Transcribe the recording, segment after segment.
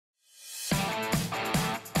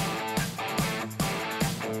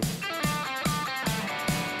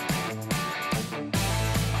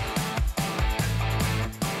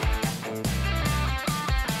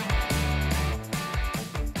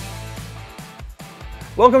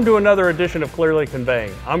Welcome to another edition of Clearly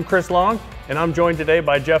Conveying. I'm Chris Long, and I'm joined today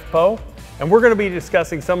by Jeff Poe, and we're going to be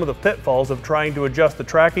discussing some of the pitfalls of trying to adjust the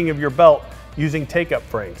tracking of your belt using take-up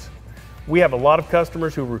frames. We have a lot of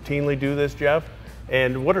customers who routinely do this, Jeff,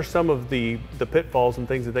 and what are some of the pitfalls and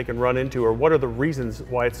things that they can run into, or what are the reasons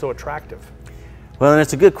why it's so attractive? Well, and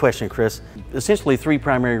it's a good question, Chris. Essentially, three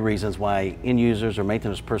primary reasons why end users or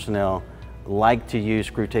maintenance personnel like to use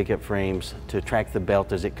screw take-up frames to track the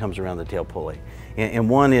belt as it comes around the tail pulley. And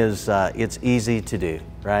one is it's easy to do,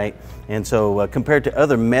 right? And so compared to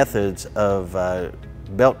other methods of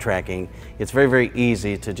belt tracking, it's very, very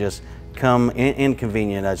easy to just come,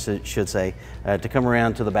 inconvenient I should say, to come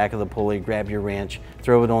around to the back of the pulley, grab your wrench,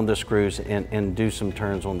 throw it on the screws, and do some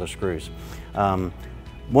turns on the screws. One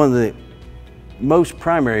of the most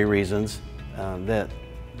primary reasons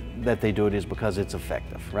that they do it is because it's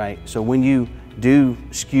effective, right? So when you do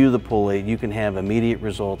skew the pulley, you can have immediate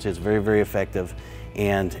results. It's very, very effective,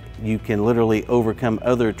 and you can literally overcome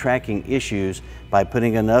other tracking issues by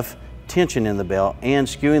putting enough tension in the belt and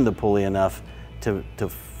skewing the pulley enough to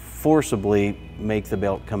forcibly make the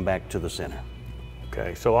belt come back to the center.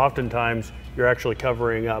 Okay, so oftentimes you're actually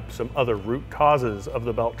covering up some other root causes of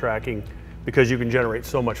the belt tracking because you can generate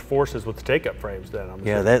so much forces with the take-up frames then.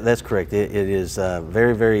 Yeah, that's correct. It is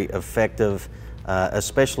very, very effective,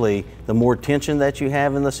 especially the more tension that you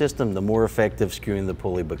have in the system, the more effective skewing the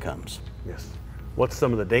pulley becomes. Yes. What's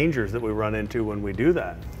some of the dangers that we run into when we do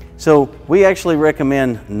that? So we actually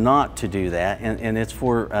recommend not to do that, and it's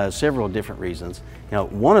for several different reasons. Now,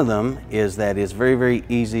 one of them is that it's very, very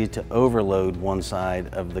easy to overload one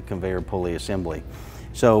side of the conveyor pulley assembly.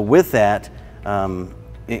 So with that,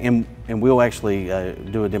 and we'll actually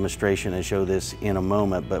do a demonstration and show this in a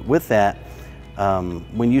moment, but with that,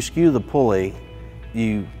 when you skew the pulley,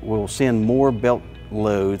 you will send more belt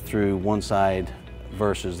load through one side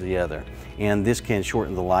versus the other. And this can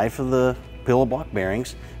shorten the life of the pillow block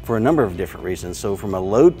bearings for a number of different reasons. So from a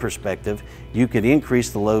load perspective, you could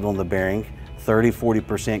increase the load on the bearing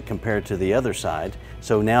 30–40% compared to the other side.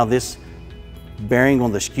 So now this bearing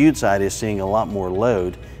on the skewed side is seeing a lot more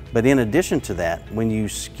load. But in addition to that, when you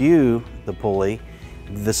skew the pulley,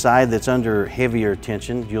 the side that's under heavier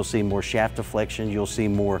tension, you'll see more shaft deflection, you'll see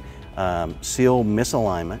more seal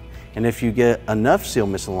misalignment. And if you get enough seal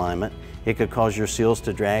misalignment, it could cause your seals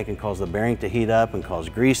to drag and cause the bearing to heat up and cause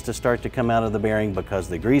grease to start to come out of the bearing because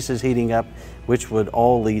the grease is heating up, which would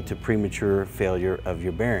all lead to premature failure of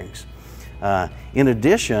your bearings. In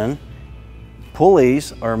addition,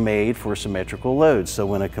 pulleys are made for symmetrical loads. So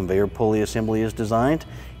when a conveyor pulley assembly is designed,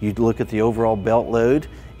 you look at the overall belt load,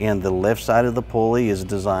 and the left side of the pulley is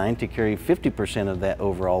designed to carry 50% of that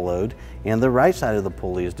overall load, and the right side of the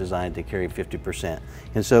pulley is designed to carry 50%.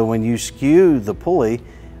 And so when you skew the pulley,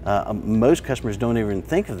 most customers don't even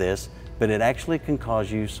think of this, but it actually can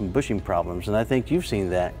cause you some bushing problems. And I think you've seen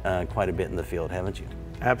that quite a bit in the field, haven't you?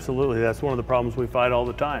 Absolutely, that's one of the problems we fight all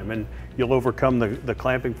the time. And you'll overcome the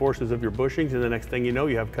clamping forces of your bushings, and the next thing you know,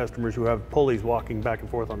 you have customers who have pulleys walking back and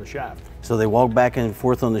forth on the shaft. So they walk back and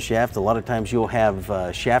forth on the shaft. A lot of times you'll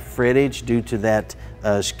have shaft frettage due to that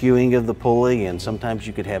skewing of the pulley, and sometimes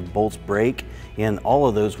you could have bolts break, and all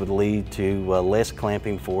of those would lead to less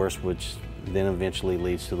clamping force, which then eventually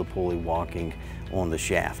leads to the pulley walking on the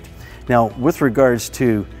shaft. Now, with regards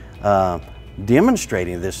to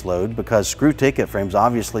demonstrating this load, because screw take-up frames,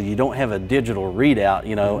 obviously you don't have a digital readout,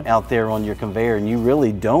 you know, out there on your conveyor, and you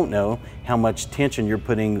really don't know how much tension you're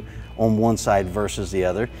putting on one side versus the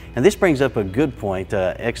other. And this brings up a good point,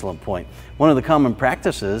 excellent point. One of the common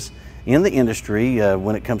practices in the industry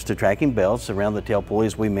when it comes to tracking belts around the tail pulley,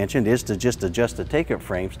 as we mentioned, is to just adjust the take-up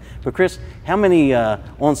frames. But Chris, how many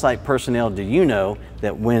on-site personnel do you know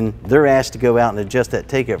that when they're asked to go out and adjust that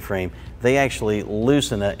take-up frame, they actually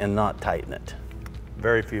loosen it and not tighten it?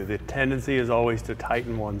 Very few. The tendency is always to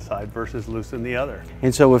tighten one side versus loosen the other.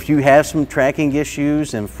 And so if you have some tracking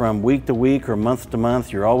issues, and from week to week or month to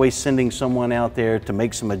month, you're always sending someone out there to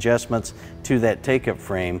make some adjustments to that take-up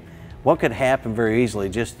frame, what could happen very easily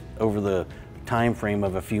just over the time frame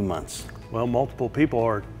of a few months? Well, multiple people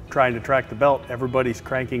are trying to track the belt. Everybody's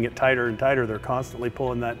cranking it tighter and tighter. They're constantly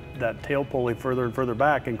pulling that tail pulley further and further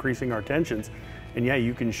back, increasing our tensions. And yeah,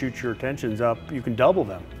 you can shoot your tensions up, you can double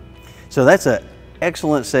them. So that's an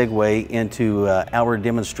excellent segue into our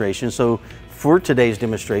demonstration. So for today's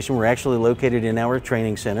demonstration, we're actually located in our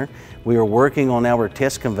training center. We are working on our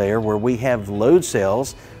test conveyor where we have load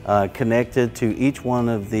cells connected to each one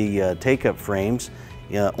of the take-up frames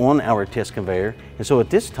on our test conveyor. And so at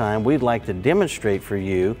this time, we'd like to demonstrate for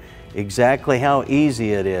you exactly how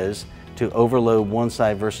easy it is to overload one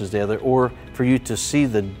side versus the other, or for you to see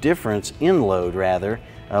the difference in load rather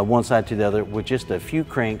one side to the other with just a few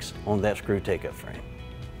cranks on that screw take-up frame.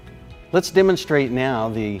 Let's demonstrate now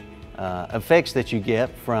the effects that you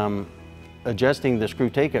get from adjusting the screw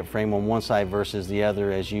take-up frame on one side versus the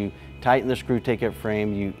other. As you tighten the screw take-up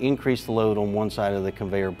frame, you increase the load on one side of the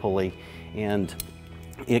conveyor pulley, and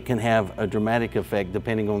it can have a dramatic effect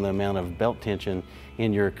depending on the amount of belt tension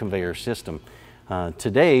in your conveyor system.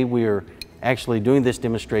 Today we are actually doing this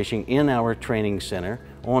demonstration in our training center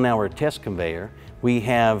on our test conveyor. We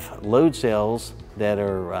have load cells that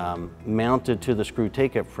are mounted to the screw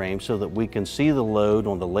take-up frame so that we can see the load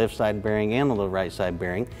on the left side bearing and on the right side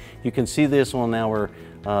bearing. You can see this on our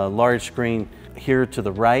large screen here to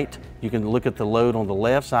the right. You can look at the load on the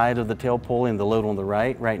left side of the tail pulley and the load on the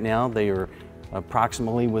right. Right now they are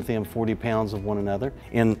approximately within 40 pounds of one another.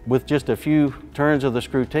 And with just a few turns of the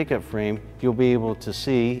screw take-up frame, you'll be able to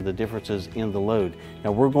see the differences in the load.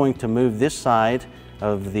 Now we're going to move this side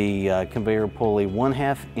of the conveyor pulley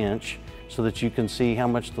 1/2 inch so that you can see how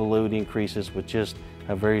much the load increases with just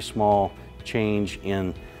a very small change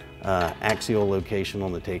in axial location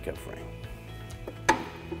on the take-up frame.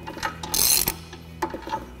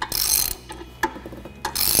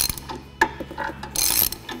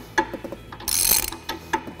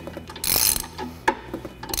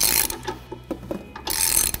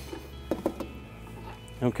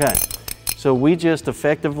 Okay, so we just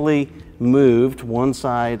effectively moved one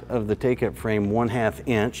side of the take-up frame 1/2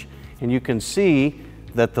 inch, and you can see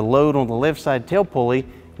that the load on the left side tail pulley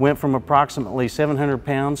went from approximately 700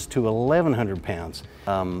 pounds to 1,100 pounds,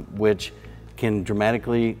 which can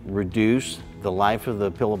dramatically reduce the life of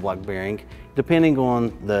the pillow block bearing depending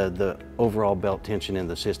on the overall belt tension in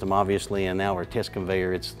the system. Obviously in our test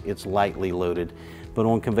conveyor it's lightly loaded, but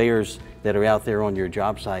on conveyors that are out there on your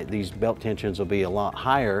job site, these belt tensions will be a lot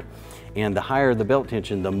higher, and the higher the belt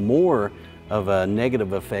tension, the more of a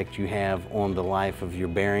negative effect you have on the life of your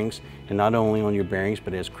bearings, and not only on your bearings,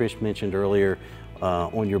 but as Chris mentioned earlier,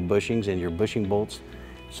 on your bushings and your bushing bolts.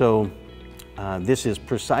 So this is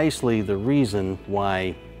precisely the reason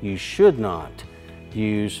why you should not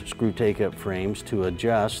use screw take-up frames to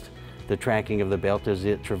adjust the tracking of the belt as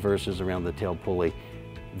it traverses around the tail pulley.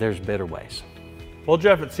 There's better ways. Well,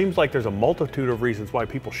 Jeff, it seems like there's a multitude of reasons why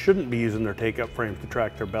people shouldn't be using their take-up frames to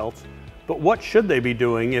track their belts. But what should they be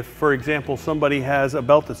doing if, for example, somebody has a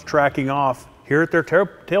belt that's tracking off here at their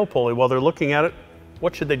tail pulley while they're looking at it?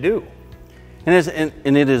 What should they do? And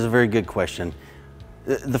it is a very good question.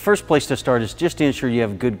 The first place to start is just to ensure you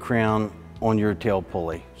have good crown on your tail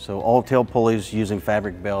pulley. So all tail pulleys using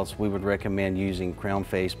fabric belts, we would recommend using crown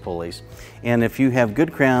face pulleys. And if you have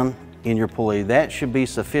good crown in your pulley, that should be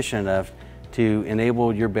sufficient enough to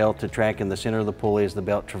enable your belt to track in the center of the pulley as the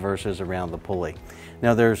belt traverses around the pulley.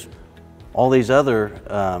 Now there's all these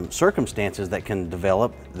other circumstances that can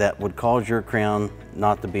develop that would cause your crown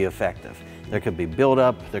not to be effective. There could be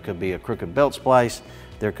buildup, there could be a crooked belt splice,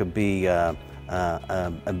 there could be a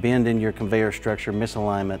bend in your conveyor structure,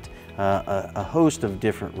 misalignment, a host of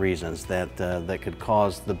different reasons that could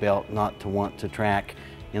cause the belt not to want to track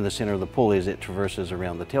in the center of the pulley as it traverses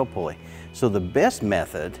around the tail pulley. So the best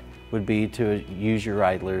method would be to use your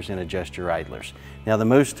idlers and adjust your idlers. Now the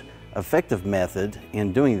most effective method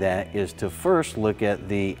in doing that is to first look at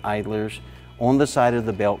the idlers on the side of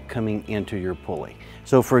the belt coming into your pulley.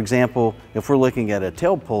 So for example, if we're looking at a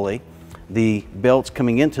tail pulley, the belt's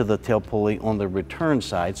coming into the tail pulley on the return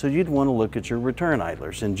side, so you'd want to look at your return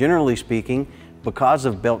idlers. And generally speaking, because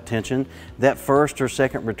of belt tension, that first or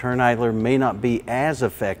second return idler may not be as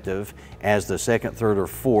effective as the second, third, or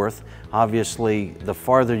fourth. Obviously, the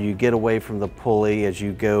farther you get away from the pulley as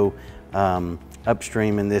you go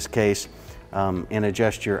upstream in this case, and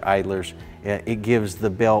adjust your idlers, it gives the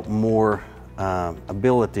belt more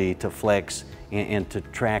ability to flex and to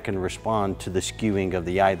track and respond to the skewing of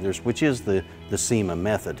the idlers, which is the SEMA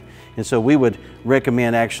method. And so we would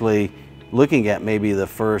recommend actually looking at maybe the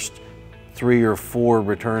first 3 or 4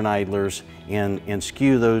 return idlers and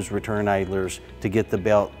skew those return idlers to get the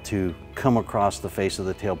belt to come across the face of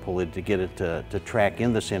the tail pulley to get it to track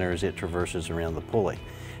in the center as it traverses around the pulley.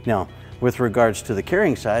 Now, with regards to the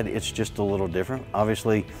carrying side, it's just a little different.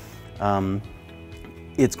 Obviously,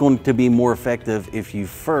 it's going to be more effective if you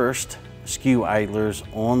first skew idlers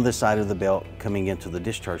on the side of the belt coming into the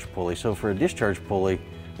discharge pulley. So for a discharge pulley,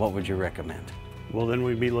 what would you recommend? Well, then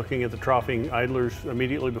we'd be looking at the troughing idlers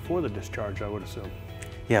immediately before the discharge, I would assume.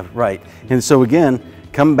 Yeah, right. And so again,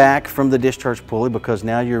 come back from the discharge pulley because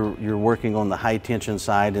now you're working on the high tension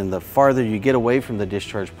side, and the farther you get away from the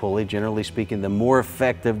discharge pulley, generally speaking, the more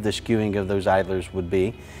effective the skewing of those idlers would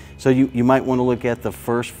be. So you might want to look at the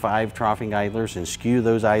first 5 troughing idlers and skew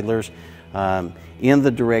those idlers in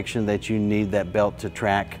the direction that you need that belt to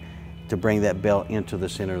track, to bring that belt into the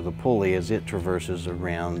center of the pulley as it traverses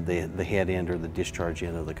around the head end or the discharge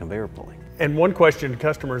end of the conveyor pulley. And one question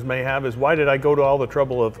customers may have is, why did I go to all the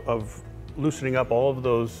trouble of loosening up all of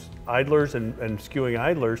those idlers and skewing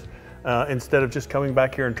idlers instead of just coming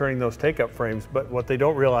back here and turning those take-up frames? But what they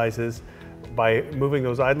don't realize is, by moving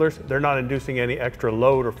those idlers, they're not inducing any extra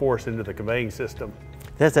load or force into the conveying system.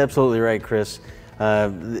 That's absolutely right, Chris.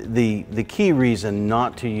 The key reason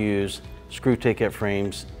not to use screw take-up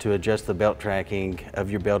frames to adjust the belt tracking of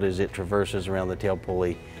your belt as it traverses around the tail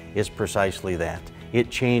pulley is precisely that. It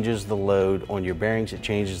changes the load on your bearings, it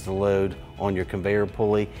changes the load on your conveyor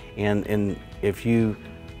pulley, and if you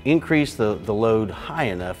increase the load high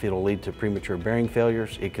enough, it'll lead to premature bearing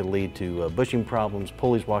failures. It could lead to bushing problems,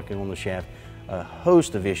 pulleys walking on the shaft, a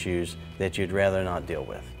host of issues that you'd rather not deal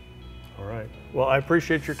with. All right. Well, I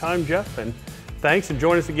appreciate your time, Jeff, and thanks, and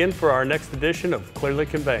join us again for our next edition of Clearly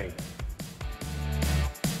Conveying.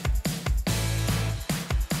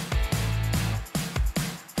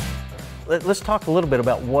 Let's talk a little bit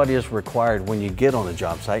about what is required when you get on a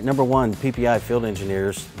job site. Number one, PPI field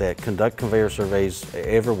engineers that conduct conveyor surveys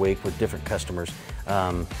every week with different customers,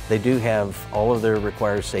 they do have all of their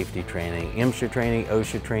required safety training, MSHA training,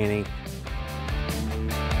 OSHA training,